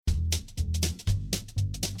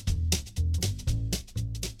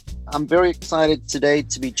I'm very excited today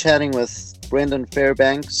to be chatting with Brendan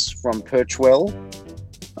Fairbanks from Perchwell.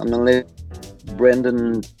 I'm going to let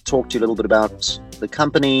Brendan talk to you a little bit about the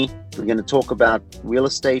company. We're going to talk about real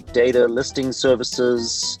estate data, listing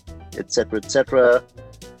services, etc., etc.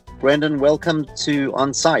 Brendan, welcome to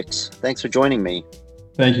On Site. Thanks for joining me.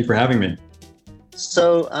 Thank you for having me.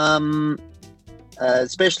 So,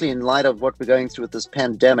 especially in light of what we're going through with this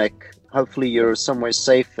pandemic, hopefully you're somewhere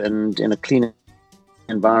safe and in a clean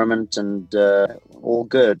environment and all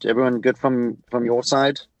good. Everyone good from your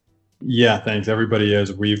side? Yeah, thanks. Everybody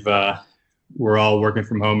is. We're all working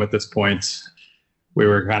from home at this point. We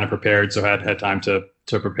were kind of prepared, so had time to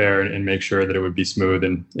prepare and make sure that it would be smooth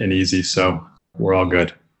and easy. So we're all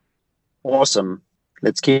good. Awesome.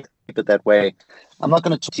 Let's keep it that way. I'm not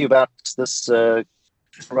going to talk to you about this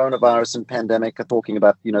coronavirus and pandemic. I'm talking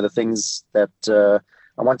about the things that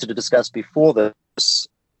I wanted to discuss before this.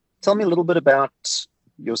 Tell me a little bit about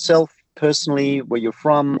yourself personally, where you're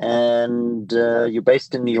from, and you're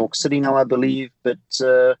based in New York City now, I believe, but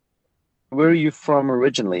where are you from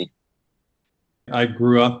originally? I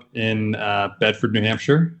grew up in Bedford, New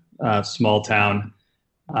Hampshire, a small town.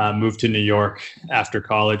 Moved to New York after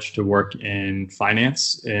college to work in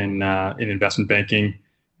finance, in investment banking.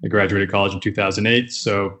 I graduated college in 2008,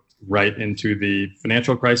 so right into the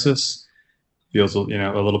financial crisis. Feels a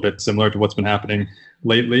little bit similar to what's been happening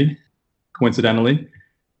lately, coincidentally.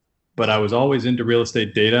 But I was always into real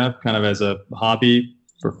estate data, kind of as a hobby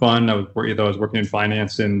for fun. I was working in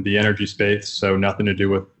finance in the energy space, so nothing to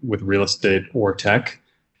do with real estate or tech.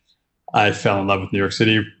 I fell in love with New York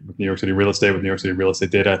City real estate, with New York City real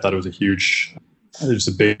estate data. I thought it was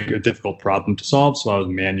a difficult problem to solve. So I was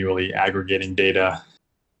manually aggregating data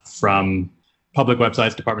from public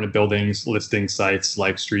websites, Department of Buildings, listing sites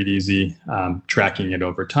like StreetEasy, tracking it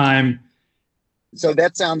over time. So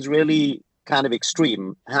that sounds really kind of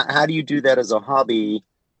extreme. How do you do that as a hobby?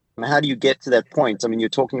 How do you get to that point? I mean, you're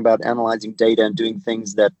talking about analyzing data and doing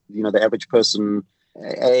things that, the average person,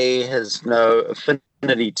 A, has no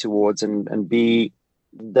affinity towards, and B,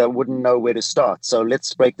 they wouldn't know where to start. So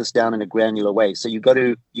let's break this down in a granular way. So you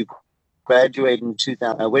graduate in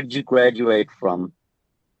 2000. Where did you graduate from?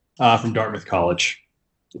 From Dartmouth College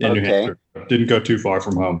in New Hampshire. Didn't go too far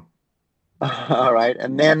from home. All right.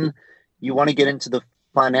 And then you want to get into the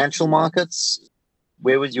financial markets.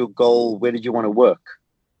 Where was your goal? Where did you want to work?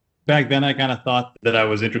 Back then, I kind of thought that I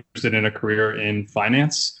was interested in a career in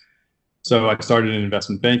finance. So I started in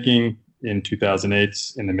investment banking in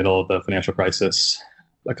 2008, in the middle of the financial crisis.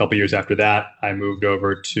 A couple of years after that, I moved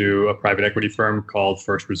over to a private equity firm called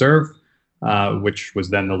First Reserve, which was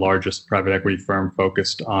then the largest private equity firm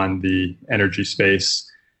focused on the energy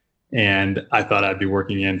space. And I thought I'd be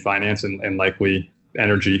working in finance and likely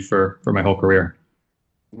energy for my whole career.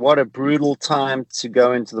 What a brutal time to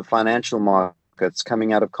go into the financial markets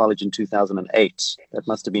coming out of college in 2008. That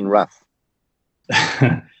must have been rough.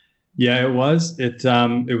 Yeah, it was. It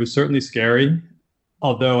was certainly scary,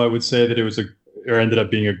 although I would say that it ended up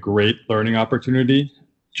being a great learning opportunity,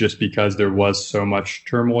 just because there was so much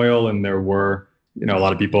turmoil and there were, a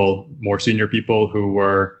lot of people, more senior people, who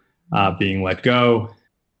were being let go.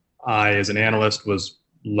 I, as an analyst, was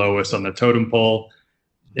lowest on the totem pole,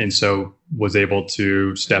 and so was able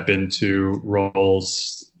to step into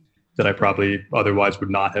roles that I probably otherwise would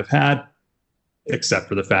not have had, except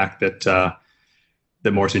for the fact that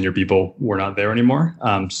the more senior people were not there anymore.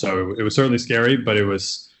 So it was certainly scary, but it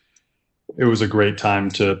was a great time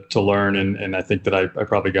to learn. And I think that I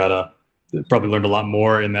probably learned a lot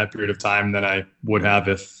more in that period of time than I would have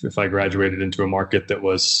if I graduated into a market that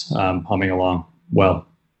was humming along well.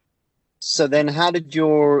 So then how did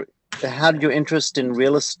your interest in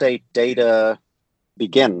real estate data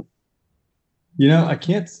begin? I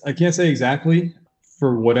can't say exactly.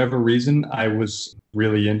 For whatever reason, I was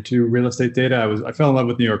really into real estate data. I fell in love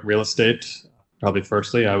with New York real estate. Probably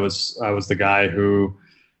firstly, I was the guy who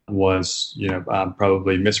was,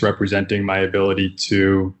 probably misrepresenting my ability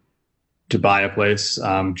to buy a place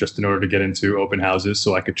just in order to get into open houses,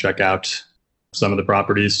 so I could check out some of the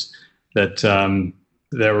properties that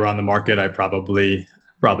were on the market. I probably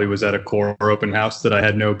was at a core open house that I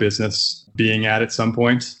had no business being at some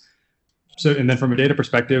point. So, and then from a data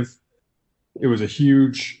perspective, it was a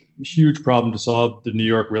huge problem to solve. The New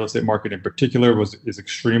York real estate market in particular is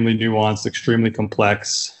extremely nuanced, extremely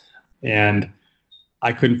complex, and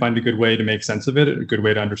I couldn't find a good way to make sense of it, a good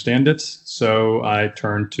way to understand it. So I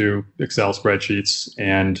turned to Excel spreadsheets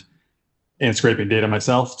and scraping data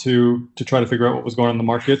myself to try to figure out what was going on in the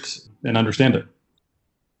market and understand it.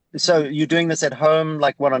 So you're doing this at home,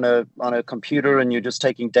 like what, on a computer, and you're just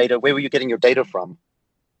taking data. Where were you getting your data from?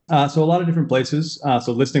 So a lot of different places.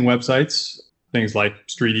 So listing websites, things like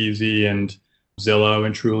StreetEasy and Zillow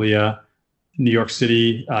and Trulia, New York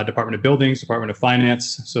City Department of Buildings, Department of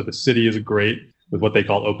Finance. So the city is great with what they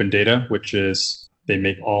call open data, which is they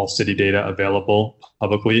make all city data available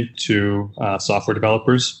publicly to software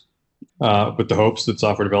developers with the hopes that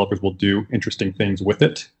software developers will do interesting things with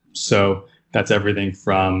it. So that's everything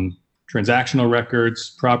from transactional records,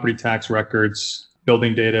 property tax records,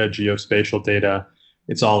 building data, geospatial data.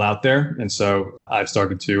 It's all out there. And so I've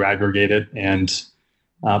started to aggregate it and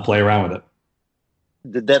play around with it.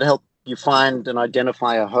 Did that help you find and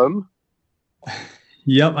identify a home?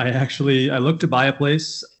 Yep. I looked to buy a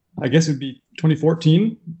place. I guess it would be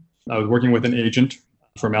 2014. I was working with an agent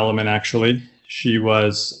from Element, actually. She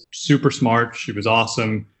was super smart. She was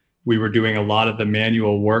awesome. We were doing a lot of the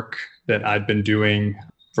manual work that I'd been doing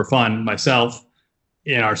for fun myself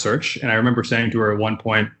in our search. And I remember saying to her at one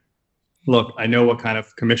point, look, I know what kind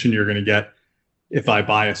of commission you're going to get if I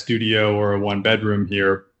buy a studio or a one bedroom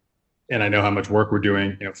here, and I know how much work we're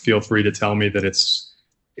doing. Feel free to tell me that it's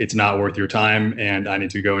not worth your time and I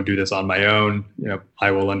need to go and do this on my own.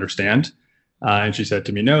 I will understand. And she said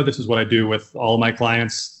to me, no, this is what I do with all of my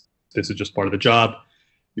clients. This is just part of the job.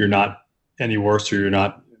 You're not any worse, or you're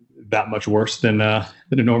not that much worse than a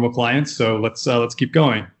normal client. So let's keep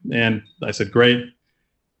going. And I said, great.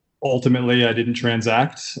 Ultimately, I didn't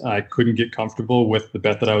transact. I couldn't get comfortable with the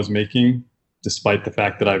bet that I was making, despite the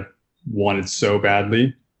fact that I wanted so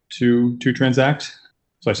badly to transact.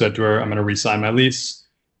 So I said to her, I'm going to re-sign my lease.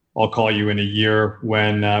 I'll call you in a year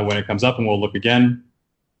when it comes up and we'll look again.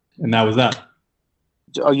 And that was that.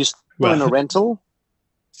 Are you still in a rental?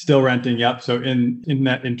 Still renting, yep. So in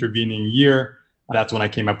that intervening year, that's when I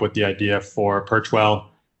came up with the idea for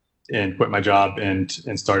Perchwell and quit my job and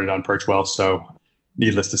started on Perchwell. So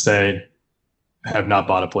needless to say, have not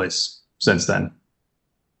bought a place since then.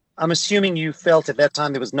 I'm assuming you felt at that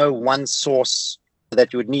time there was no one source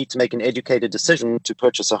that you would need to make an educated decision to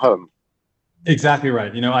purchase a home. Exactly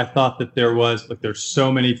right. I thought that there's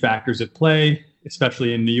so many factors at play,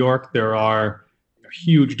 especially in New York. There are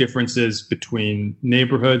huge differences between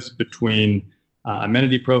neighborhoods, between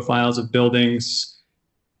amenity profiles of buildings.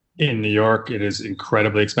 In New York, it is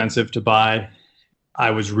incredibly expensive to buy.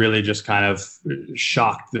 I was really just kind of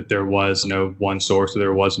shocked that there was no one source, or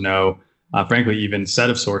there was no, frankly, even set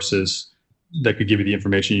of sources that could give you the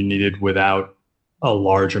information you needed without a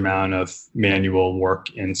large amount of manual work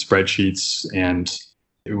in spreadsheets and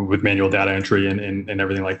with manual data entry and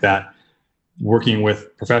everything like that. Working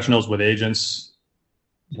with professionals, with agents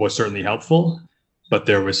was certainly helpful, but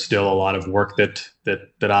there was still a lot of work that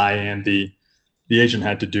I and the agent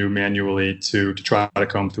had to do manually to try to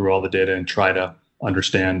comb through all the data and try to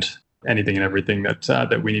understand anything and everything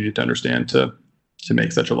that we needed to understand to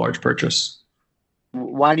make such a large purchase.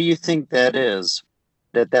 Why do you think that is?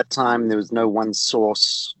 At that time, there was no one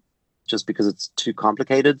source, just because it's too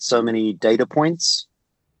complicated, so many data points?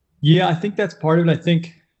 Yeah, I think that's part of it. I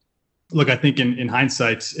think in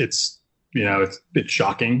hindsight, it's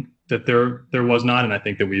shocking that there was not. And I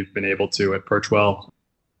think that we've been able to, at Perchwell,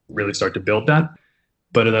 really start to build that.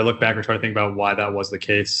 But as I look back and try to think about why that was the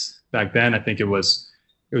case back then, I think it was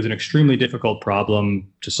an extremely difficult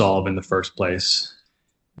problem to solve in the first place.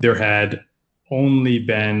 There had only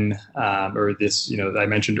been, I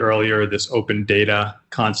mentioned earlier, this open data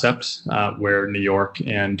concept where New York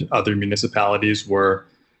and other municipalities were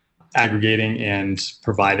aggregating and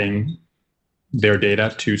providing their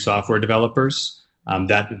data to software developers.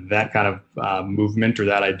 That kind of movement or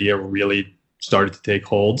that idea really started to take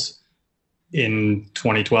hold in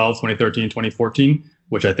 2012, 2013, 2014,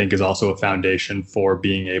 which I think is also a foundation for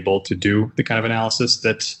being able to do the kind of analysis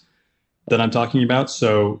that I'm talking about.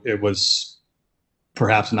 So it was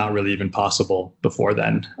perhaps not really even possible before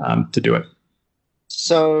then to do it.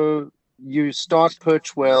 So you start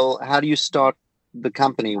Perchwell. How do you start the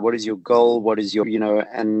company? What is your goal? What is your,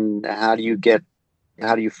 and how do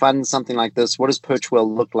you fund something like this? What does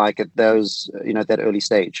Perchwell look like at those, at that early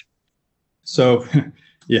stage? So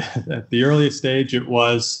yeah, at the earliest stage, it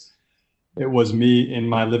was me in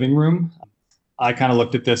my living room. I kind of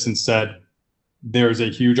looked at this and said, there's a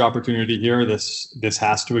huge opportunity here. This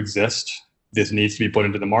has to exist. This needs to be put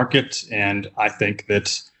into the market. And I think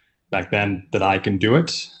that back then that I can do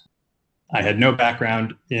it. I had no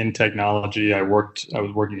background in technology. I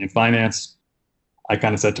was working in finance. I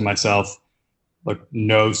kind of said to myself, look,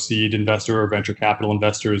 no seed investor or venture capital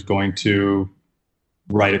investor is going to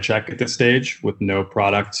write a check at this stage with no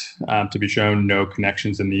product to be shown, no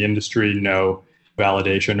connections in the industry, no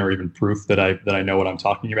validation or even proof that I know what I'm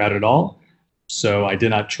talking about at all. So I did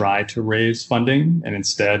not try to raise funding, and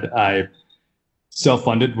instead I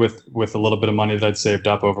self-funded with a little bit of money that I'd saved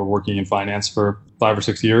up over working in finance for 5 or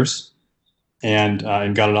 6 years, and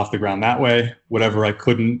got it off the ground that way. Whatever I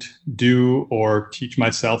couldn't do or teach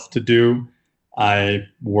myself to do, I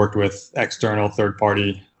worked with external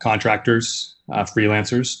third-party contractors,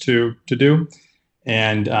 freelancers to do,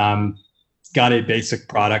 and got a basic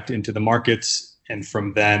product into the markets. And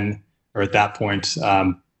from then, or at that point,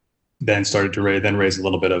 then started to raise a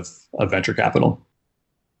little bit of venture capital.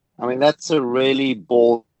 I mean, that's a really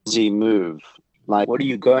ballsy move. Like, what are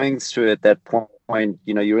you going through at that point?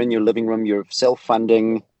 You know, you're in your living room, you're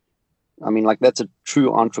self-funding. I mean, like, that's a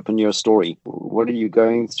true entrepreneur story. What are you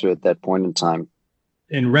going through at that point in time?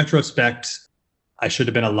 In retrospect, I should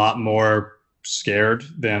have been a lot more scared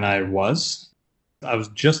than I was. I was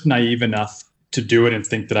just naive enough to do it and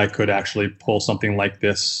think that I could actually pull something like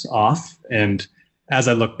this off. And as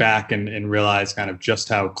I look back and realize kind of just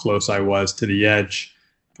how close I was to the edge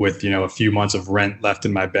with, a few months of rent left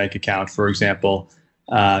in my bank account, for example,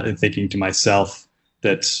 and thinking to myself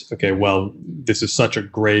that, okay, well, this is such a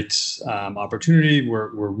great opportunity. We're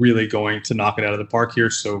really going to knock it out of the park here.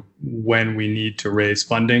 So when we need to raise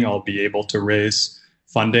funding, I'll be able to raise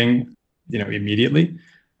funding, immediately,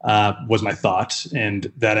 was my thought.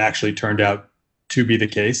 And that actually turned out to be the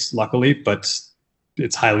case, luckily, but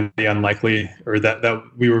it's highly unlikely, or that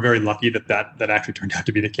we were very lucky that actually turned out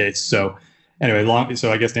to be the case. So anyway,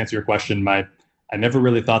 so I guess to answer your question, I never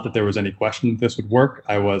really thought that there was any question this would work.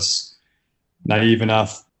 I was naive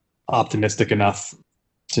enough, optimistic enough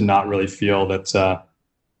to not really feel that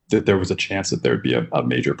there was a chance that there would be a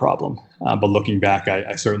major problem. But looking back,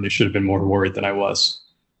 I certainly should have been more worried than I was.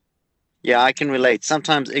 Yeah, I can relate.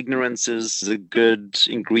 Sometimes ignorance is a good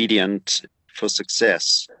ingredient for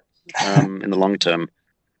success in the long term.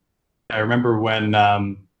 I remember when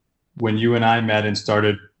you and I met and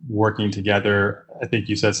started working together, I think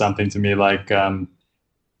you said something to me like,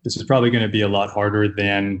 this is probably going to be a lot harder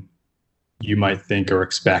than you might think or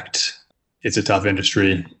expect. It's a tough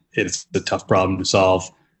industry. It's a tough problem to solve.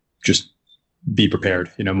 Just be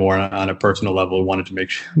prepared, more on a personal level. Wanted to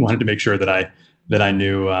make sure that I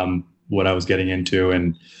knew what I was getting into.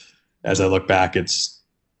 And as I look back,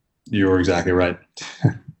 you were exactly right.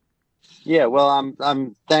 Yeah, well,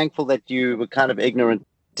 I'm thankful that you were kind of ignorant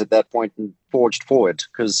at that point and forged forward,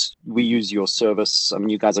 because we use your service. I mean,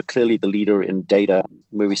 you guys are clearly the leader in data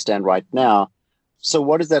where we stand right now. So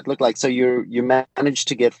what does that look like? So you managed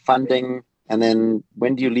to get funding, and then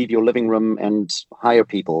when do you leave your living room and hire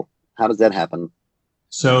people? How does that happen?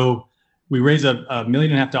 So we raised $1.5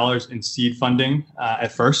 million in seed funding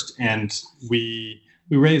at first, and we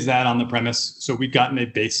raised that on the premise. So we'd gotten a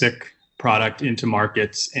basic product into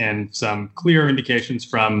markets and some clear indications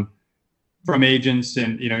from agents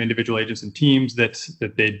and individual agents and teams that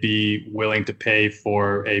they'd be willing to pay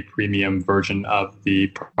for a premium version of the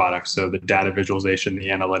product. So the data visualization, the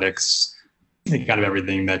analytics, kind of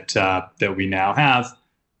everything that we now have,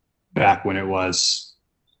 back when it was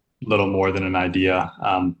little more than an idea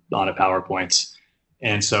on a PowerPoint.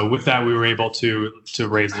 And so with that, we were able to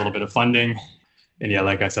raise a little bit of funding. And yeah,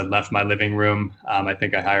 like I said, left my living room. I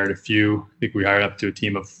think we hired up to a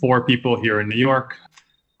team of 4 people here in New York,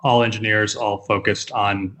 all engineers, all focused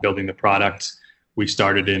on building the product. We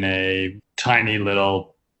started in a tiny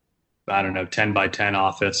little, 10 by 10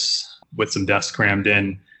 office with some desks crammed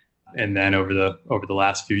in. And then over the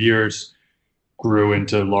last few years, grew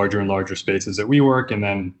into larger and larger spaces at WeWork. And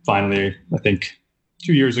then finally, I think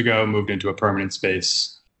 2 years ago, moved into a permanent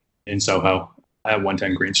space in Soho at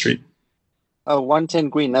 110 Green Street. Oh, 110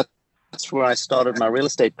 Green. That's where I started my real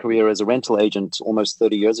estate career as a rental agent almost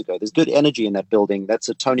 30 years ago. There's good energy in that building. That's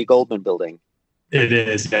a Tony Goldman building. It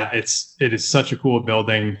is. Yeah, it is such a cool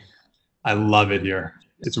building. I love it here.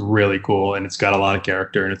 It's really cool, and it's got a lot of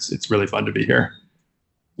character, and it's really fun to be here.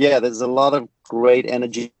 Yeah, there's a lot of great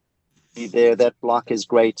energy there. That block is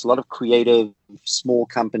great. A lot of creative small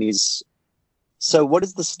companies. So what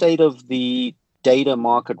is the state of the data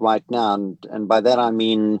market right now? And by that, I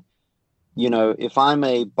mean, if I'm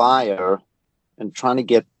a buyer and trying to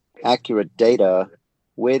get accurate data,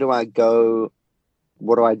 where do I go?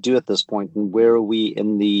 What do I do at this point? And where are we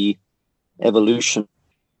in the evolution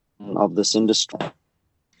of this industry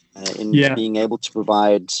being able to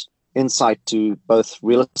provide insight to both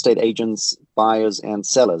real estate agents, buyers, and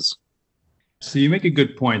sellers? So you make a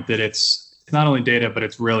good point that it's not only data, but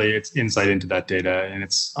it's insight into that data, and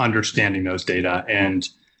it's understanding those data. And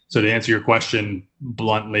so to answer your question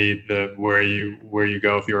bluntly, where you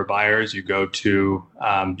go if you're a buyer is you go to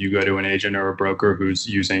an agent or a broker who's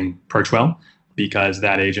using Perchwell, because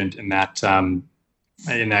that agent in that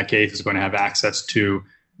case is going to have access to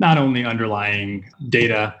not only underlying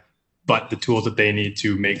data, but the tools that they need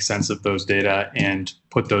to make sense of those data and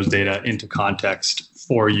put those data into context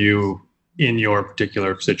for you in your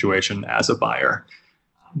particular situation as a buyer.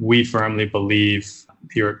 We firmly believe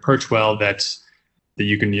here at Perchwell that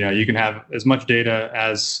you can have as much data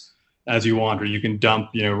as you want, or you can dump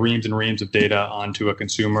reams and reams of data onto a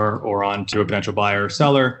consumer or onto a potential buyer or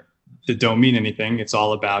seller that don't mean anything. It's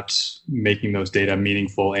all about making those data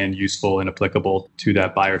meaningful and useful and applicable to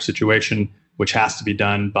that buyer situation, which has to be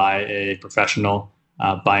done by a professional,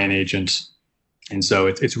 by an agent. And so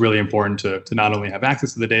it's really important to not only have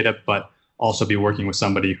access to the data, but also be working with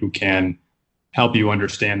somebody who can help you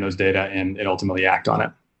understand those data and ultimately act on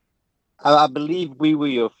it. I believe we were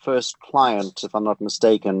your first client, if I'm not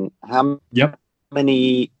mistaken. How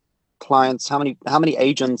many clients, how many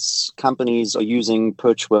agents, companies are using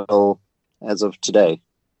Perchwell as of today?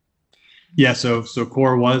 Yeah, so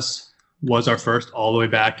Core was our first, all the way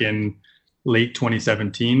back in late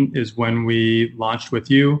 2017 is when we launched with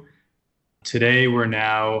you. Today we're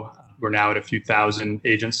now at a few thousand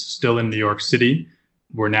agents still in New York City.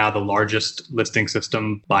 We're now the largest listing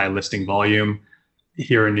system by listing volume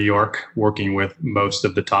here in New York, working with most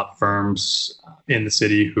of the top firms in the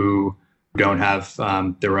city who don't have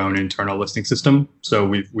their own internal listing system. So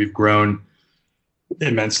we've grown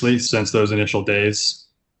immensely since those initial days,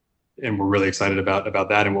 and we're really excited about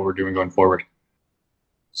that and what we're doing going forward.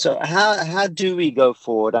 So how do we go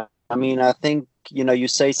forward? I mean, I think you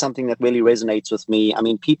say something that really resonates with me. I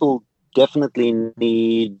mean, people definitely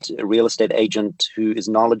need a real estate agent who is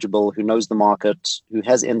knowledgeable, who knows the market, who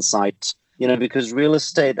has insight. Because real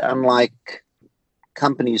estate, unlike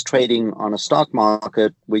companies trading on a stock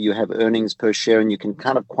market where you have earnings per share and you can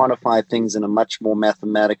kind of quantify things in a much more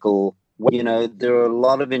mathematical way, there are a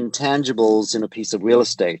lot of intangibles in a piece of real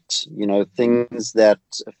estate, things that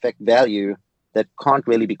affect value that can't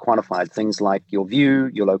really be quantified. Things like your view,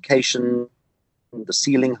 your location, the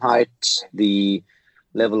ceiling height, the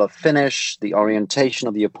level of finish, the orientation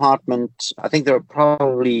of the apartment. I think there are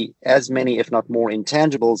probably as many, if not more,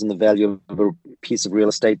 intangibles in the value of a piece of real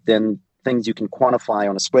estate than things you can quantify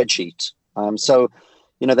on a spreadsheet. So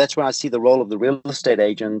that's where I see the role of the real estate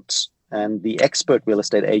agent and the expert real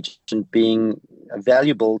estate agent being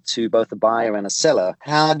valuable to both a buyer and a seller.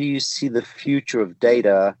 How do you see the future of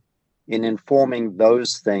data in informing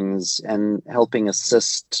those things and helping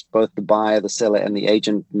assist both the buyer, the seller, and the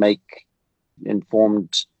agent make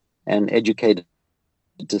informed and educated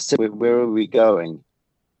decisions? Where are we going?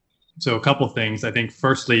 So a couple of things. I think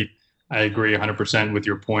firstly, I agree 100% with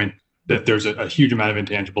your point that there's a huge amount of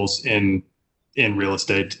intangibles in real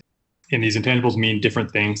estate. And these intangibles mean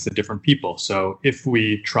different things to different people. So if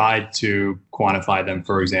we tried to quantify them,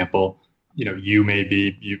 for example,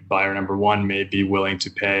 you buyer number one may be willing to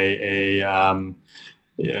pay a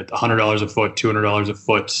 $100 a foot, $200 a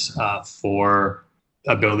foot for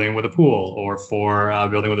a building with a pool, or for a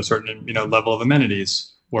building with a certain level of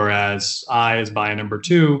amenities. Whereas I, as buyer number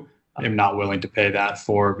two, am not willing to pay that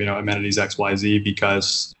for amenities XYZ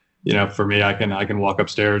because for me I can walk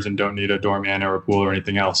upstairs and don't need a doorman or a pool or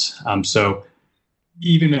anything else. So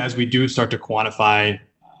even as we do start to quantify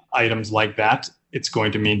items like that, it's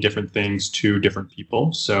going to mean different things to different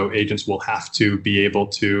people. So agents will have to be able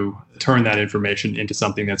to turn that information into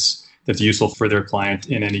something that's useful for their client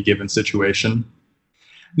in any given situation.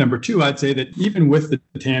 Number two, I'd say that even with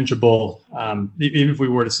the tangible, even if we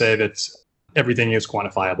were to say that everything is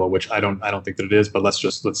quantifiable, which I don't think that it is, but let's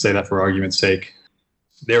say that for argument's sake,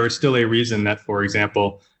 there is still a reason that, for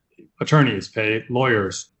example, attorneys pay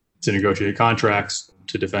lawyers to negotiate contracts,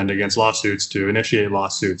 to defend against lawsuits, to initiate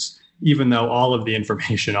lawsuits, even though all of that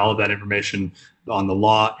information on the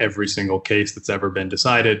law, every single case that's ever been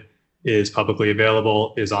decided is publicly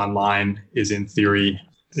available, is online, is in theory,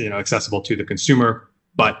 accessible to the consumer.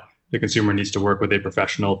 But the consumer needs to work with a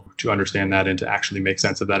professional to understand that and to actually make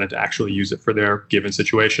sense of that and to actually use it for their given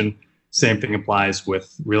situation. Same thing applies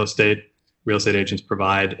with real estate. Real estate agents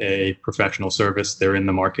provide a professional service. They're in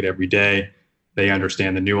the market every day. They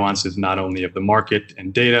understand the nuances not only of the market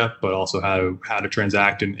and data, but also how to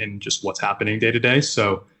transact and just what's happening day to day.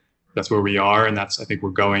 So that's where we are. And I think we're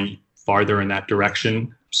going farther in that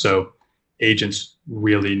direction. So agents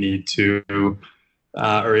really need to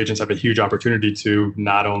or agents have a huge opportunity to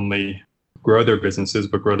not only grow their businesses,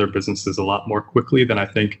 but grow their businesses a lot more quickly than I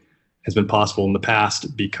think has been possible in the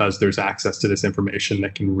past, because there's access to this information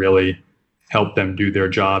that can really help them do their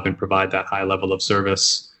job and provide that high level of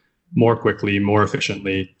service more quickly, more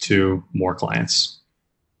efficiently to more clients.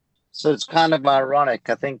 So it's kind of ironic.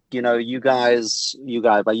 I think, you guys,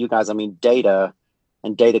 by you guys, I mean data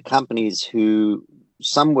and data companies, who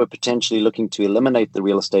some were potentially looking to eliminate the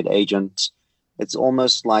real estate agent, it's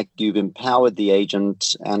almost like you've empowered the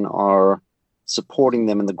agent and are supporting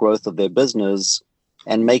them in the growth of their business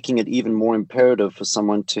and making it even more imperative for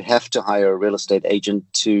someone to have to hire a real estate agent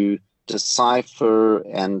to decipher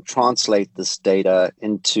and translate this data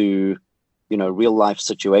into, real life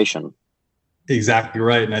situation. Exactly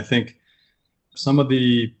right. And I think some of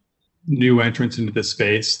the new entrants into the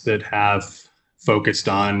space that have focused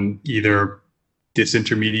on either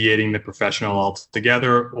disintermediating the professional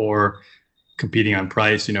altogether or competing on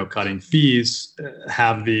price, cutting fees,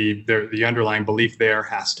 have the underlying belief there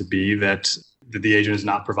has to be that the agent is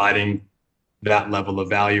not providing that level of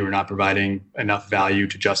value or not providing enough value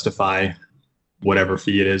to justify whatever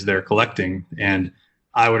fee it is they're collecting. And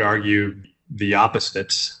I would argue the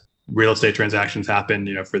opposite. Real estate transactions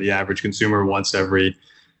happen, for the average consumer once every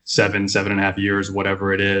 7.5 years,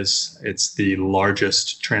 whatever it is. It's the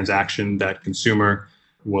largest transaction that consumer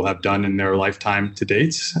will have done in their lifetime to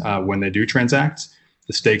date. When they do transact,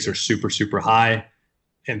 the stakes are super, super high,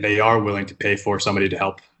 and they are willing to pay for somebody to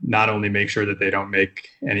help not only make sure that they don't make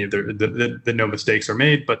any of that no mistakes are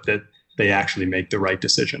made, but that they actually make the right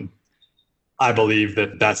decision. I believe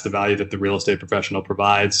that that's the value that the real estate professional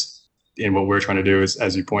provides. And what we're trying to do is,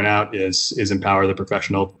 as you point out, is empower the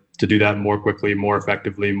professional to do that more quickly, more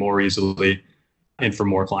effectively, more easily, and for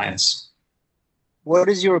more clients. What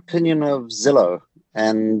is your opinion of Zillow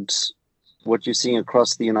and what you're seeing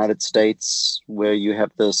across the United States, where you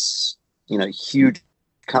have this, huge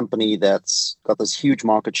company that's got this huge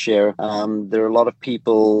market share? There are a lot of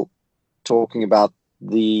people talking about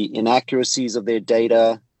the inaccuracies of their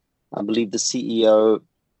data. I believe the CEO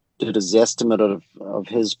did a Zestimate of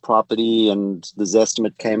his property, and the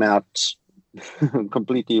Zestimate came out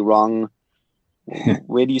completely wrong.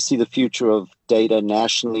 Where do you see the future of data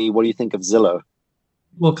nationally? What do you think of Zillow?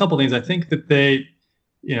 Well, a couple of things. I think that they,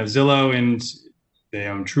 Zillow, and they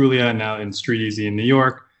own Trulia now in StreetEasy in New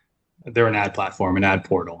York. They're an ad platform, an ad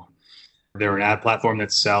portal. They're an ad platform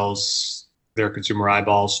that sells their consumer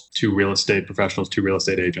eyeballs to real estate professionals, to real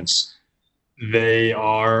estate agents. They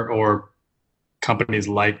are, or companies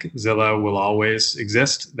like Zillow will always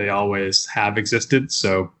exist. They always have existed.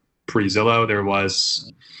 So pre-Zillow, there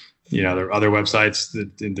was, there were other websites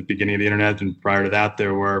that in the beginning of the internet, and prior to that,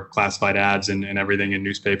 there were classified ads and everything in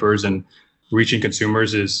newspapers. And reaching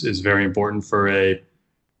consumers is very important for a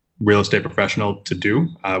real estate professional to do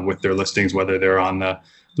with their listings, whether they're on the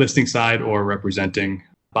listing side or representing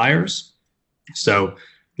buyers. So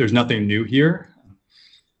there's nothing new here,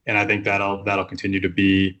 and I think that'll continue to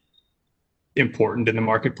be important in the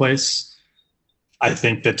marketplace. I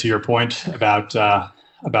think that, to your point about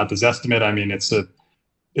the Zestimate, I mean, it's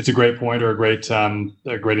a great point, or a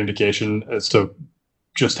great indication as to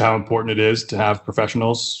just how important it is to have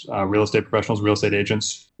professionals, real estate professionals, real estate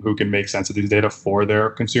agents who can make sense of these data for their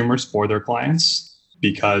consumers, for their clients.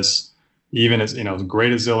 Because even as as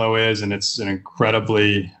great as Zillow is, and it's an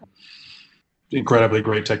incredibly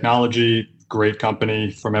great technology, great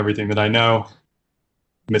company from everything that I know,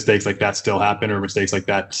 mistakes like that still happen, or mistakes like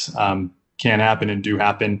that can happen and do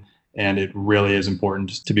happen. And it really is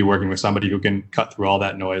important to be working with somebody who can cut through all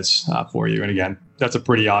that noise for you. And again, that's a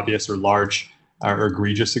pretty obvious or large or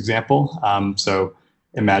egregious example. So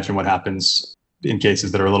imagine what happens in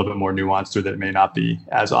cases that are a little bit more nuanced, or that may not be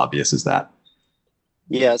as obvious as that.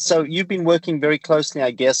 Yeah. So you've been working very closely, I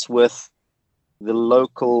guess, with the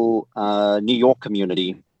local New York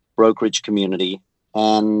community, brokerage community,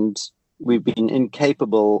 and we've been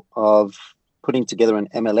incapable of putting together an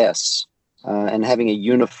MLS and having a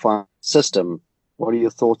unified system. What are your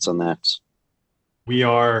thoughts on that? We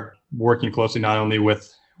are working closely not only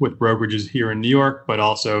with brokerages here in New York, but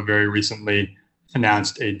also very recently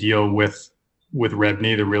announced a deal with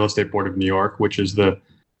REBNY, the Real Estate Board of New York, which is the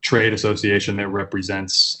trade association that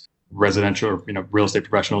represents residential, real estate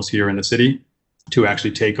professionals here in the city, to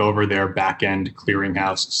actually take over their back-end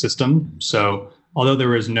clearinghouse system. So although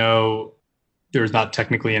there is not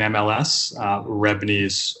technically an MLS,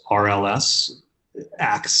 REBNY's RLS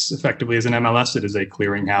acts effectively as an MLS. It is a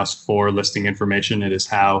clearinghouse for listing information. It is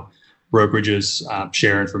how brokerages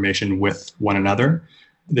share information with one another.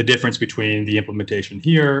 The difference between the implementation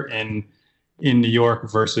here in New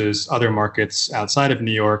York versus other markets outside of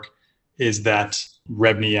New York is that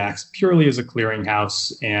REBNY acts purely as a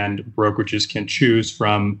clearinghouse, and brokerages can choose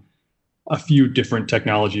from a few different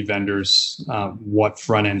technology vendors what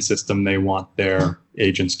front-end system they want their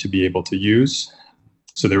agents to be able to use.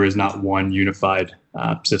 So there is not one unified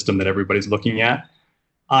system that everybody's looking at.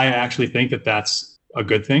 I actually think that that's a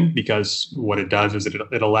good thing, because what it does is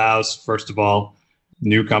it allows, first of all,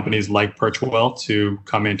 new companies like Perchwell to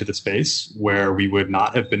come into the space where we would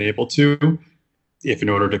not have been able to if in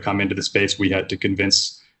order to come into the space, we had to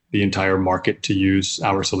convince the entire market to use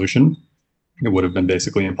our solution, it would have been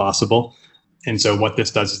basically impossible. And so what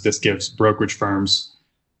this does is this gives brokerage firms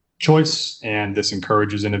choice, and this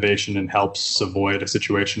encourages innovation and helps avoid a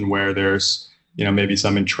situation where there's, maybe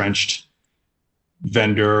some entrenched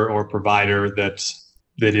vendor or provider that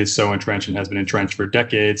is so entrenched and has been entrenched for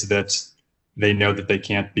decades that they know that they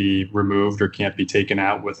can't be removed or can't be taken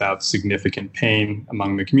out without significant pain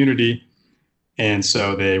among the community. And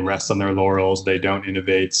so they rest on their laurels, they don't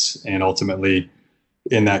innovate. And ultimately,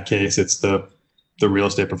 in that case, it's the real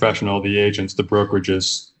estate professional, the agents, the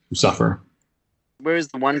brokerages who suffer. Where is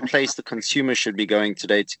the one place the consumer should be going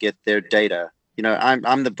today to get their data?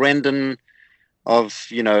 I'm the Brendan of,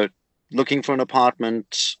 looking for an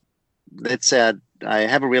apartment. Let's say I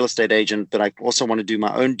have a real estate agent, but I also want to do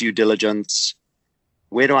my own due diligence.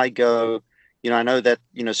 Where do I go? I know that,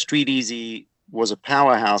 StreetEasy was a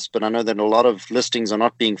powerhouse, but I know that a lot of listings are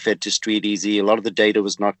not being fed to StreetEasy. A lot of the data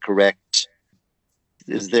was not correct.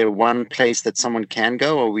 Is there one place that someone can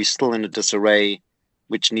go, or are we still in a disarray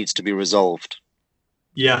which needs to be resolved?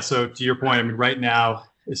 Yeah. So to your point, right now,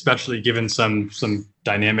 especially given some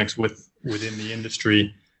dynamics within the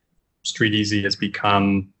industry, StreetEasy has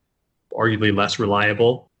become arguably less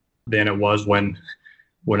reliable than it was when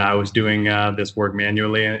I was doing this work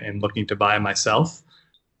manually and looking to buy myself.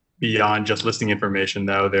 Beyond just listing information,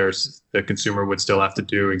 though, the consumer would still have to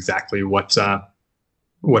do exactly what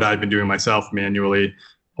I've been doing myself manually,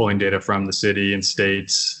 pulling data from the city and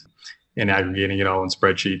states and aggregating it all in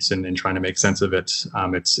spreadsheets and trying to make sense of it.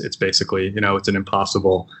 It's basically, it's an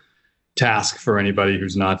impossible task for anybody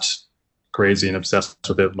who's not crazy and obsessed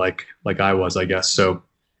with it like I was, I guess. So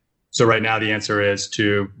right now the answer is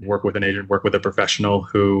to work with an agent, work with a professional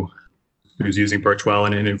who's using Perch well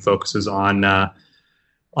and who focuses on that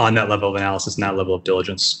level of analysis and that level of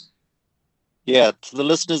diligence. Yeah, to the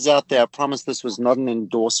listeners out there, I promise this was not an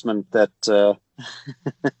endorsement that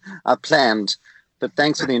I planned, but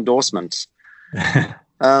thanks for the endorsement.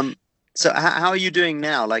 So how are you doing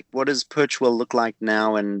now? Like, what does Perchwell look like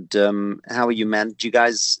now? And how are you managed? Do you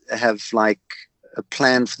guys have like a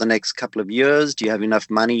plan for the next couple of years? Do you have enough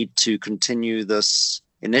money to continue this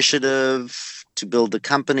initiative, to build the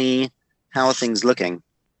company? How are things looking?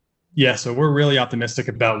 Yeah, so we're really optimistic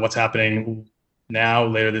about what's happening now,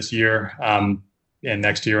 later this year, and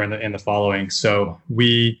next year and the following. So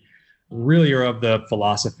we really are of the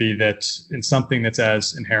philosophy that in something that's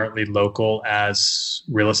as inherently local as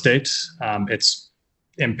real estate, it's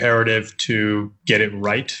imperative to get it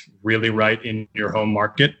right, really right in your home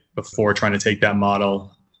market before trying to take that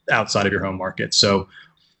model outside of your home market. So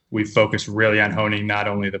we focus really on honing not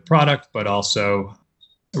only the product, but also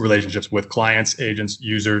relationships with clients, agents,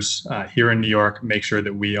 users here in New York, make sure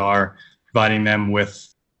that we are providing them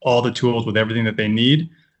with all the tools, with everything that they need.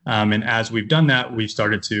 And as we've done that, we've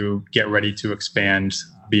started to get ready to expand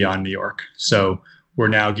beyond New York. So we're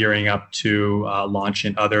now gearing up to launch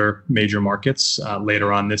in other major markets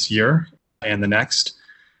later on this year and the next.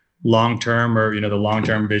 Long-term, or the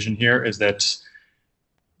long-term vision here is that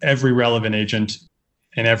every relevant agent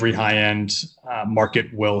in every high-end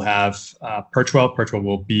market will have Perchwell. Perchwell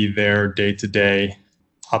will be their day-to-day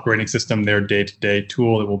operating system, their day-to-day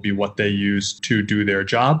tool. It will be what they use to do their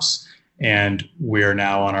jobs. And we're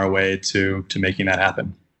now on our way to making that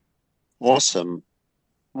happen. Awesome.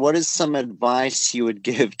 What is some advice you would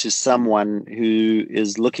give to someone who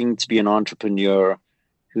is looking to be an entrepreneur,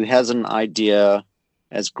 who has an idea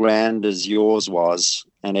as grand as yours was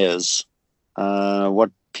and is?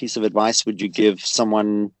 What piece of advice would you give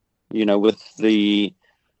someone, with the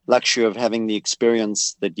luxury of having the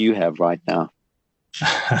experience that you have right now?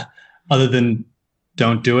 Other than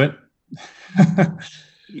don't do it.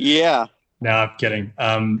 Yeah. No, I'm kidding.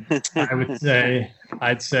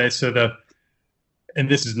 I'd say so. And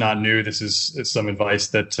this is not new. This is some advice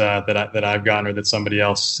that I've gotten or that somebody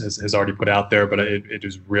else has already put out there. But it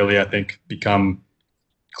has really, I think, become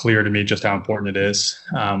clear to me just how important it is.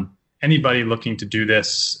 Anybody looking to do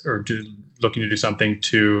this or looking to do something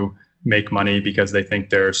to make money because they think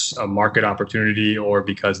there's a market opportunity or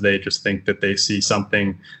because they just think that they see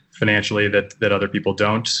something financially that other people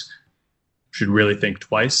don't, should really think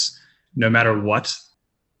twice. No matter what,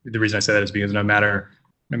 the reason I say that is because no matter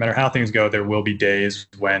how things go, there will be days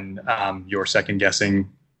when you're second guessing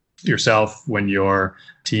yourself, when your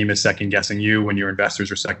team is second guessing you, when your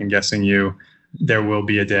investors are second guessing you. There will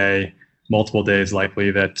be a day, multiple days likely,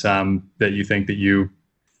 that you think that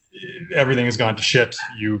everything has gone to shit.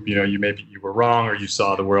 Maybe you were wrong, or you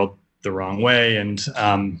saw the world the wrong way, and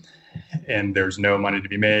there's no money to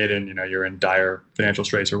be made, and you're in dire financial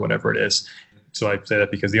straits or whatever it is. So I say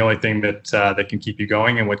that because the only thing that can keep you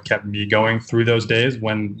going, and what kept me going through those days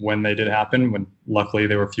when they did happen, when luckily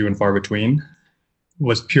they were few and far between,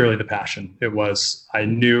 was purely the passion. It was, I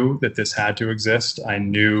knew that this had to exist. I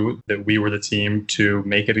knew that we were the team to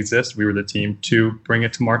make it exist. We were the team to bring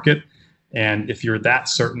it to market. And if you're that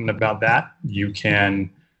certain about that, you can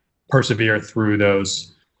persevere through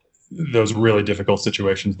those really difficult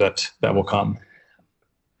situations that will come.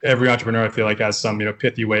 Every entrepreneur, I feel like, has some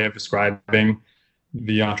pithy way of describing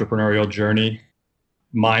the entrepreneurial journey.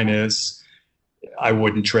 Mine is, I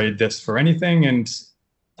wouldn't trade this for anything, and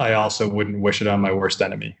I also wouldn't wish it on my worst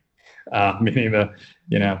enemy. Meaning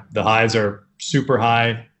the highs are super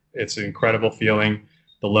high. It's an incredible feeling.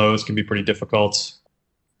 The lows can be pretty difficult,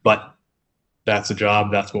 but that's a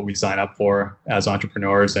job. That's what we sign up for as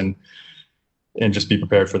entrepreneurs, and just be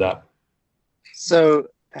prepared for that. So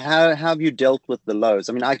how have you dealt with the lows?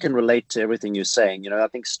 I mean, I can relate to everything you're saying. I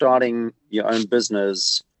think starting your own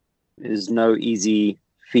business is no easy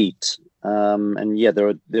feat. And yeah,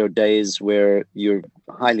 there are days where you're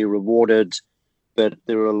highly rewarded, but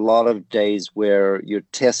there are a lot of days where you're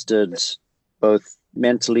tested both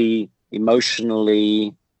mentally,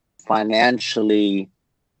 emotionally, financially.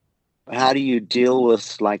 How do you deal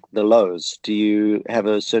with the lows? Do you have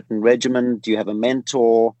a certain regimen? Do you have a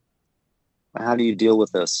mentor? How do you deal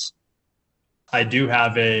with this? I do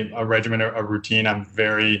have a regimen, a routine. I'm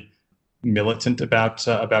very militant about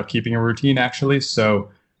keeping a routine, actually. So,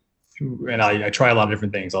 and I try a lot of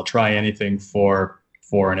different things. I'll try anything for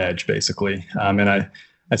an edge, basically. And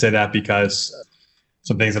I say that because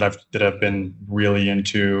some things that I've been really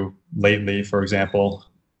into lately, for example,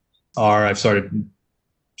 I've started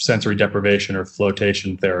sensory deprivation or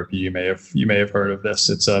flotation therapy. You may have heard of this.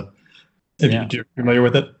 It's you familiar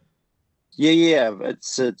with it? Yeah.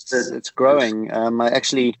 It's growing. A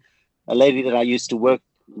lady that I used to work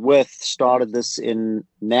with started this in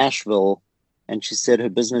Nashville, and she said her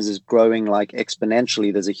business is growing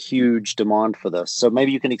exponentially. There's a huge demand for this. So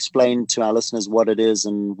maybe you can explain to our listeners what it is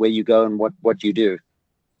and where you go and what you do.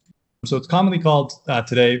 So it's commonly called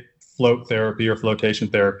today float therapy or flotation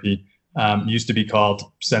therapy. Used to be called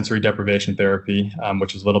sensory deprivation therapy,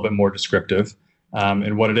 which is a little bit more descriptive.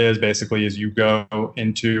 And what it is basically is you go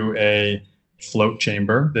into a float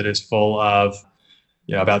chamber that is full of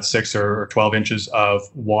about 6 or 12 inches of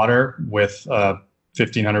water with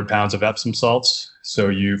 1,500 pounds of Epsom salts. So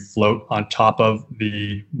you float on top of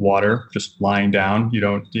the water, just lying down. You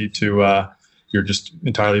don't need to, you're just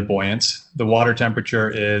entirely buoyant. The water temperature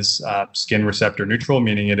is skin receptor neutral,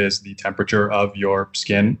 meaning it is the temperature of your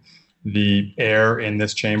skin. The air in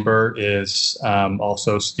this chamber is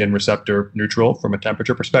also skin receptor neutral from a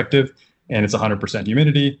temperature perspective, and it's 100%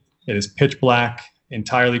 humidity. It is pitch black,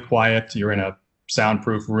 entirely quiet. You're in a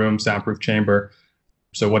soundproof room, soundproof chamber.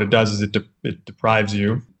 So what it does is it deprives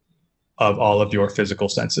you of all of your physical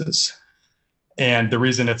senses. And the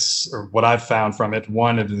reason what I've found from it,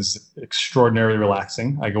 one, it is extraordinarily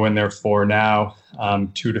relaxing. I go in there for now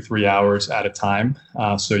 2 to 3 hours at a time.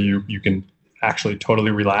 So you can actually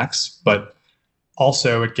totally relax, but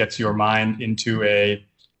also it gets your mind into a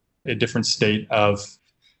different state of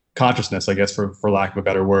consciousness, I guess, for lack of a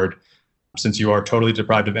better word. Since you are totally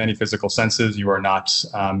deprived of any physical senses, you are not,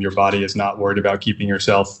 your body is not worried about keeping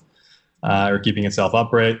yourself or keeping itself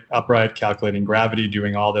upright, calculating gravity,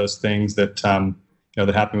 doing all those things that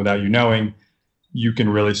that happen without you knowing. You can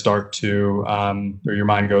really start to, or your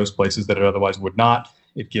mind goes places that it otherwise would not.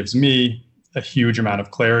 It gives me a huge amount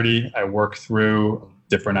of clarity. I work through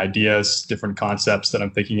different ideas, different concepts that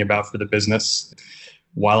I'm thinking about for the business.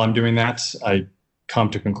 While I'm doing that, I come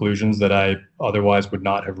to conclusions that I otherwise would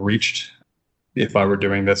not have reached if I were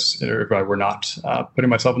doing this, or if I were not putting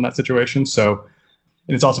myself in that situation. So,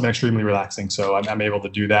 and it's also been extremely relaxing. So I'm able to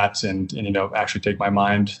do that and actually take my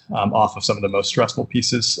mind off of some of the most stressful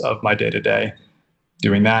pieces of my day-to-day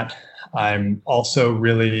doing that. I'm also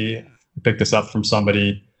really picked this up from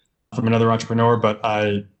another entrepreneur, but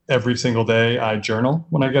every single day I journal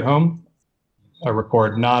when I get home. I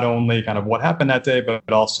record not only kind of what happened that day, but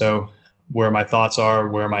also where my thoughts are,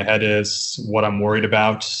 where my head is, what I'm worried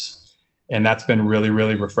about. And that's been really,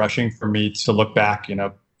 really refreshing for me to look back,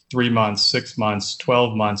 3 months, 6 months,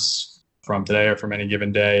 12 months from today or from any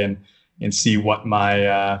given day and see what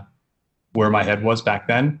where my head was back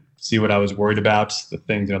then, see what I was worried about, the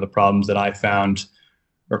things, the problems that I found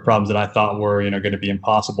or problems that I thought were, going to be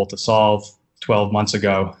impossible to solve 12 months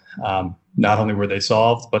ago. Not only were they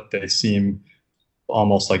solved, but they seem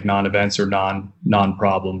almost like non-events or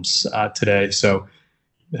non-problems today. So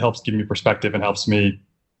it helps give me perspective and helps me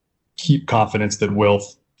keep confidence that we'll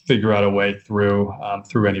figure out a way through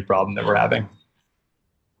any problem that we're having.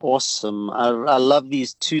 Awesome. I love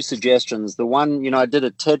these two suggestions. The one, I did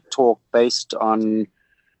a TED talk based on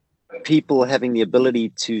people having the ability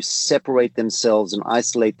to separate themselves and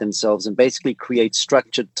isolate themselves and basically create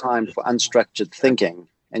structured time for unstructured thinking.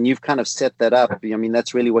 And you've kind of set that up. I mean,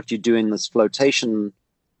 that's really what you do in this flotation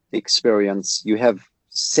experience. You have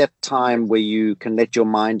set time where you can let your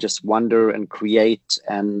mind just wander and create,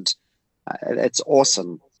 and it's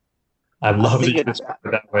awesome. I love that you describe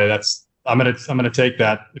it that way. I'm gonna take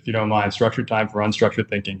that, if you don't mind, structured time for unstructured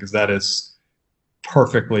thinking, because that is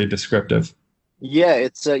perfectly descriptive. Yeah,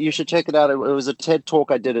 it's you should check it out. It was a TED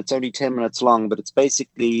talk I did. It's only 10 minutes long, but it's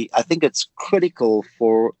basically, I think it's critical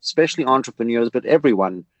for especially entrepreneurs, but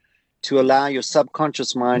everyone, to allow your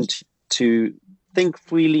subconscious mind to think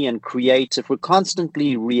freely and create. If we're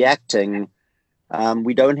constantly reacting,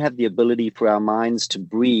 we don't have the ability for our minds to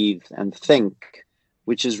breathe and think,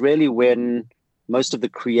 which is really when most of the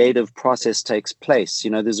creative process takes place.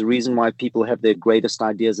 There's a reason why people have their greatest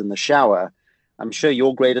ideas in the shower. I'm sure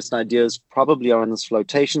your greatest ideas probably are on this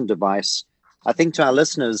flotation device. I think to our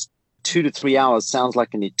listeners, 2 to 3 hours sounds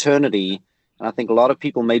like an eternity. And I think a lot of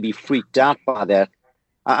people may be freaked out by that.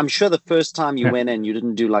 I'm sure the first time you went in, you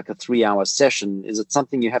didn't do like a 3-hour session. Is it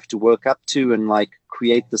something you have to work up to and like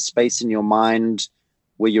create the space in your mind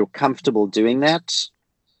where you're comfortable doing that?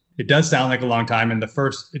 It does sound like a long time. And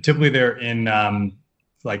typically they're in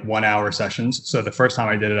like 1 hour sessions. So the first time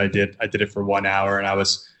I did it, I did it for 1 hour, and I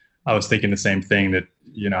was thinking the same thing, that,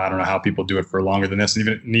 I don't know how people do it for longer than this.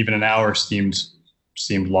 And even an hour seemed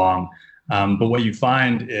long. But what you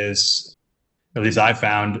find is, at least I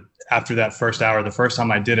found, after that first hour, the first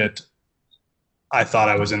time I did it, I thought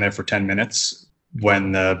I was in there for 10 minutes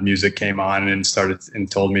when the music came on and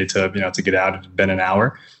told me to get out. It had been an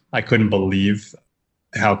hour. I couldn't believe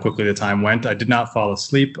how quickly the time went. I did not fall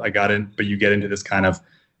asleep. I got in, but you get into this kind of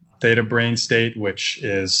theta brain state, which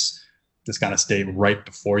is this kind of state right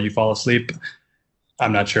before you fall asleep.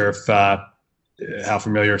 I'm not sure if how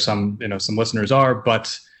familiar some listeners are,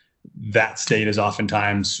 but that state is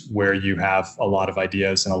oftentimes where you have a lot of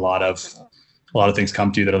ideas and a lot of things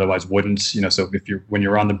come to you that otherwise wouldn't. So when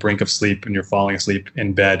you're on the brink of sleep and you're falling asleep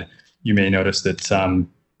in bed, you may notice that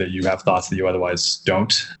you have thoughts that you otherwise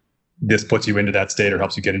don't. This puts you into that state or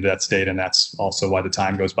helps you get into that state, and that's also why the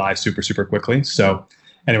time goes by super, super quickly. So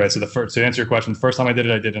anyway, to answer your question, the first time I did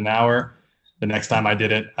it, I did an hour. The next time I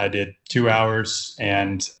did it, I did 2 hours.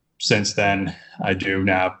 And since then, I do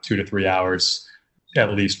now 2 to 3 hours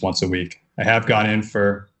at least once a week. I have gone in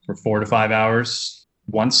for 4 to 5 hours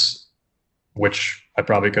once, which I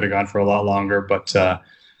probably could have gone for a lot longer. But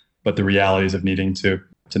the realities of needing to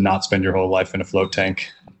not spend your whole life in a float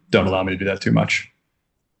tank don't allow me to do that too much.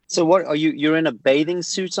 So what are you? You're in a bathing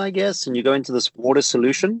suit, I guess, and you go into this water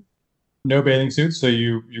solution? No bathing suits. So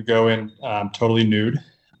you go in totally nude.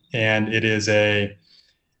 And there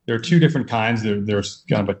are two different kinds. There's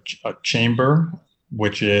kind of a chamber,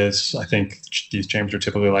 which is, I think these chambers are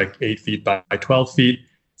typically like 8 feet by 12 feet.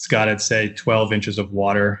 It's got, I'd say, 12 inches of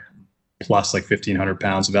water plus like 1,500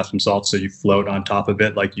 pounds of Epsom salt. So you float on top of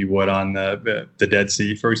it like you would on the Dead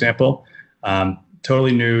Sea, for example.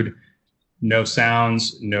 Totally nude, no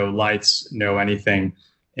sounds, no lights, no anything.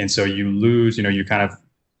 And so you lose,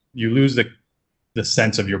 you lose the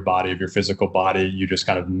sense of your body, of your physical body. You just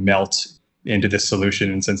kind of melt into this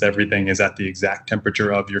solution. And since everything is at the exact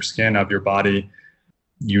temperature of your skin, of your body,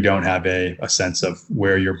 you don't have a sense of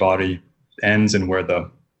where your body ends and where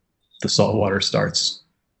the salt water starts.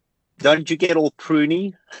 Don't you get all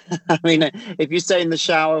pruny? I mean, if you stay in the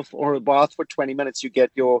shower or a bath for 20 minutes, you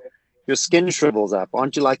get your skin shrivels up.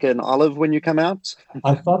 Aren't you like an olive when you come out?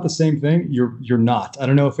 I thought the same thing. You're not. I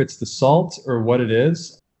don't know if it's the salt or what it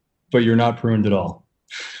is, but you're not pruned at all.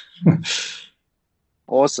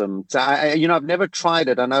 Awesome. So I've never tried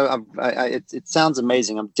it. I know it sounds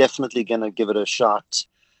amazing. I'm definitely going to give it a shot.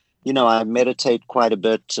 I meditate quite a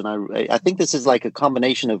bit, and I think this is like a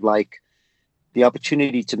combination of like the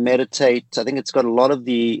opportunity to meditate. I think it's got a lot of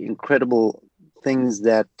the incredible things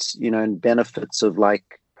that, and benefits of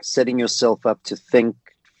like setting yourself up to think,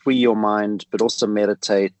 free your mind, but also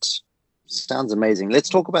meditate. Sounds amazing. Let's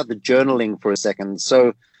talk about the journaling for a second.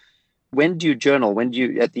 So when do you journal?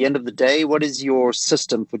 At the end of the day, what is your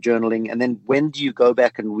system for journaling? And then when do you go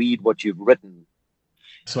back and read what you've written?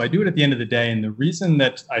 So I do it at the end of the day. And the reason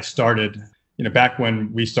that I started, back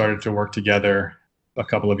when we started to work together a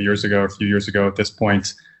couple of years ago, a few years ago at this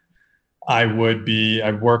point, I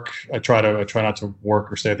try not to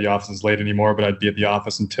work or stay at the office as late anymore, but I'd be at the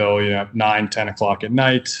office until 9, 10 o'clock at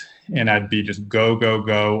night. And I'd be just go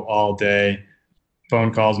all day,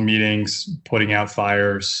 phone calls, meetings, putting out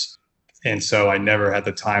fires. And so I never had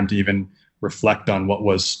the time to even reflect on what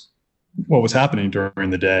was happening during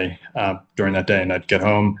the day, during that day. And I'd get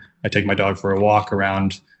home, I'd take my dog for a walk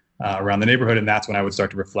around the neighborhood, and that's when I would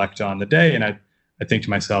start to reflect on the day. And I think to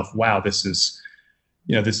myself, wow, this is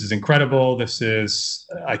incredible.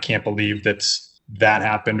 I can't believe that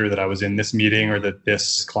happened, or that I was in this meeting, or that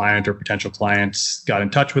this client or potential client got in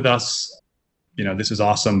touch with us. This is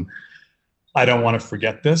awesome. I don't want to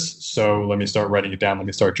forget this. So let me start writing it down. Let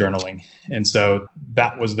me start journaling. And so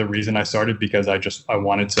that was the reason I started, because I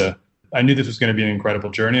knew this was going to be an incredible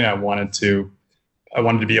journey. And I wanted to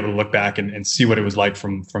be able to look back and see what it was like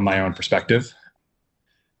from my own perspective.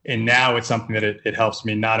 And now it's something that it helps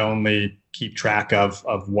me not only keep track of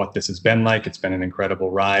what this has been like. It's been an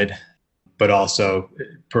incredible ride, but also it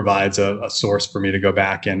provides a source for me to go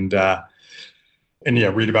back and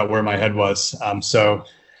read about where my head was.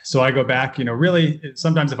 So I go back, really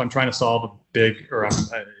sometimes if I'm trying to solve a big, or I'm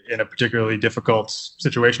in a particularly difficult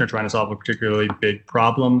situation, or trying to solve a particularly big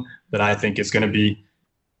problem that I think is going to be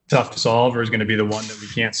tough to solve, or is going to be the one that we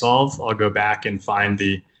can't solve, I'll go back and find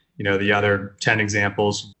the other 10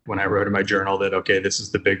 examples when I wrote in my journal that, okay, this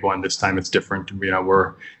is the big one. This time it's different. I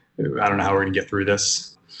don't know how we're going to get through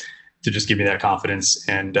this, to just give me that confidence.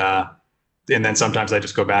 And then sometimes I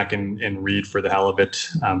just go back and read for the hell of it,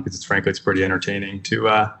 because it's pretty entertaining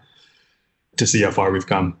to see how far we've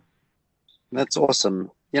come. That's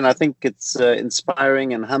awesome. I think it's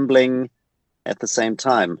inspiring and humbling at the same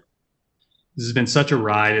time. This has been such a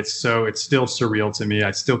ride. It's still surreal to me.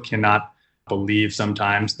 I still cannot believe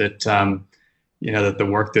sometimes that that the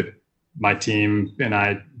work that my team and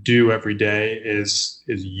I do every day is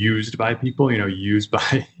used by people. Used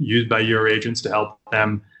by your agents to help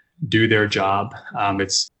them do their job.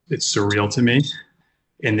 It's surreal to me,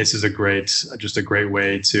 and this is just a great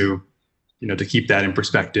way to to keep that in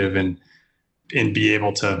perspective and be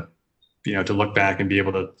able to to look back and be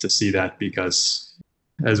able to see that, because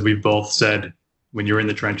as we've both said, when you're in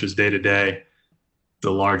the trenches day to day,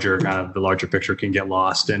 the larger picture can get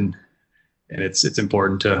lost, and it's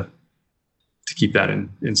important to keep that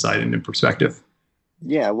in sight and in perspective.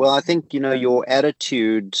 Yeah, well, I think your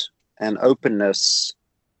attitude and openness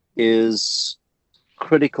is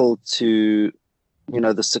critical to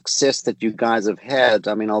the success that you guys have had.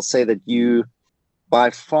 I mean, I'll say that you by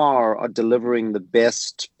far are delivering the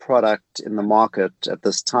best product in the market at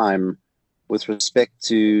this time with respect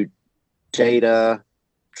to data,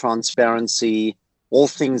 transparency, all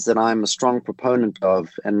things that I'm a strong proponent of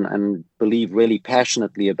and believe really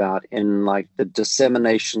passionately about, in like the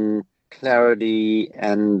dissemination, clarity,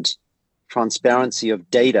 and transparency of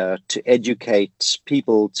data to educate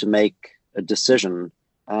people to make a decision.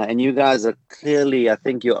 And you guys are clearly, I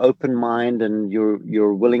think, your open mind and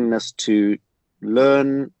your willingness to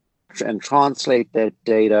learn and translate that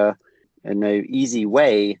data in an easy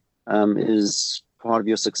way is part of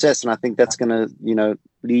your success. And I think that's going to,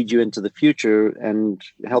 lead you into the future and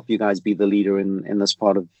help you guys be the leader in this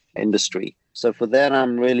part of industry. So for that,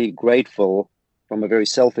 I'm really grateful from a very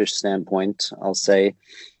selfish standpoint, I'll say.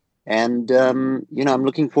 And, I'm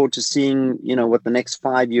looking forward to seeing, what the next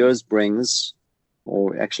 5 years brings,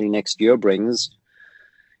 or actually next year brings,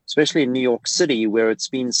 especially in New York City, where it's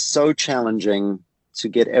been so challenging to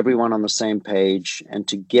get everyone on the same page and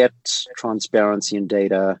to get transparency in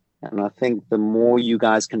data. And I think the more you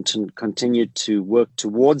guys can continue to work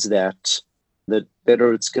towards that, the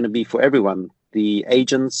better it's going to be for everyone, the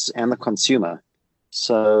agents and the consumer.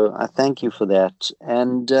 So I thank you for that.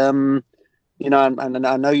 And,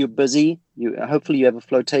 I know you're busy. Hopefully you have a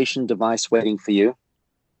flotation device waiting for you.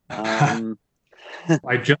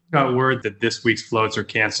 I just got word that this week's floats are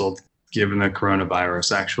canceled, given the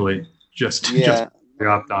coronavirus, actually. Just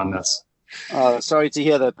dropped on this. Sorry to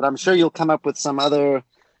hear that, but I'm sure you'll come up with some other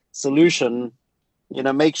solution.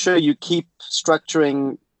 Make sure you keep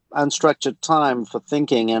structuring unstructured time for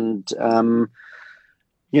thinking. And,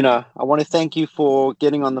 I want to thank you for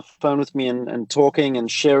getting on the phone with me and talking and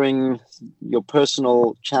sharing your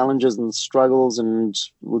personal challenges and struggles. And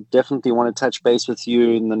we'll definitely want to touch base with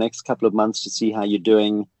you in the next couple of months to see how you're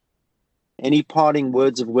doing. Any parting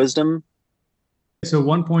words of wisdom? So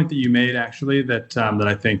one point that you made, actually, that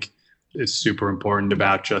I think is super important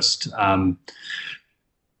about just our,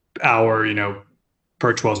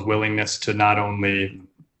 Perchwell's willingness to not only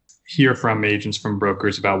hear from agents, from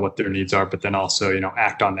brokers about what their needs are, but then also,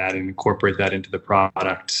 act on that and incorporate that into the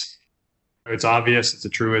product. It's obvious, it's a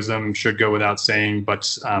truism, should go without saying,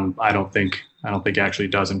 but I don't think it actually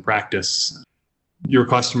does in practice. Your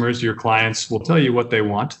customers, your clients will tell you what they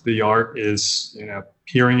want. The art is,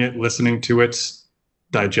 hearing it, listening to it,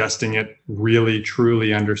 digesting it, really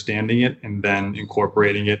truly understanding it, and then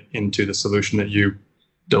incorporating it into the solution that you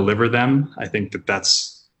deliver them. I think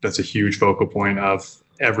that's a huge focal point of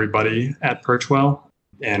everybody at Perchwell.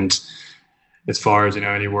 And as far as,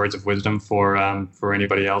 any words of wisdom for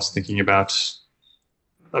anybody else thinking about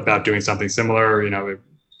doing something similar,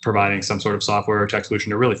 providing some sort of software or tech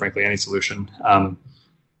solution, or really, frankly, any solution,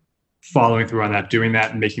 following through on that, doing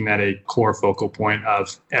that, and making that a core focal point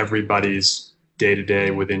of everybody's day-to-day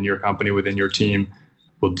within your company, within your team,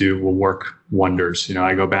 will work wonders.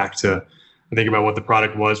 I go back to, I think about what the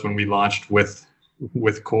product was when we launched with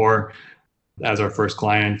Core as our first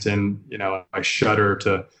client, and I shudder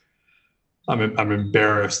to, I'm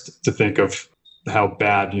embarrassed to think of how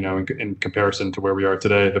bad, in comparison to where we are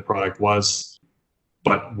today, the product was.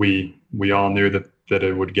 But we all knew that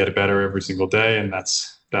it would get better every single day, and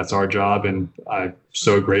that's our job. And I'm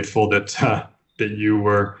so grateful that you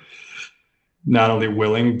were not only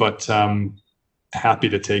willing but happy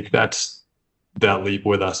to take that leap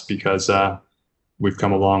with us, because we've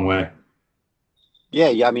come a long way.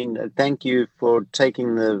 Yeah. I mean, thank you for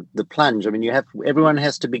taking the plunge. I mean, everyone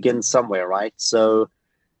has to begin somewhere, right? So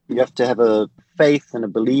you have to have a faith and a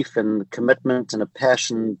belief and a commitment and a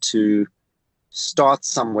passion to start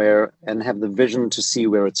somewhere and have the vision to see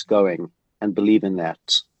where it's going and believe in that.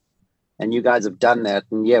 And you guys have done that.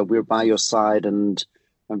 And yeah, we're by your side, and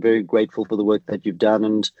I'm very grateful for the work that you've done,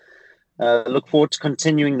 and look forward to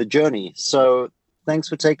continuing the journey. So thanks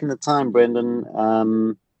for taking the time,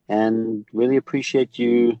 Brendan. And really appreciate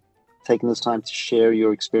you taking this time to share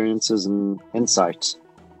your experiences and insights.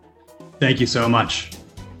 Thank you so much.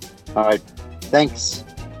 All right. Thanks.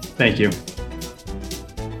 Thank you.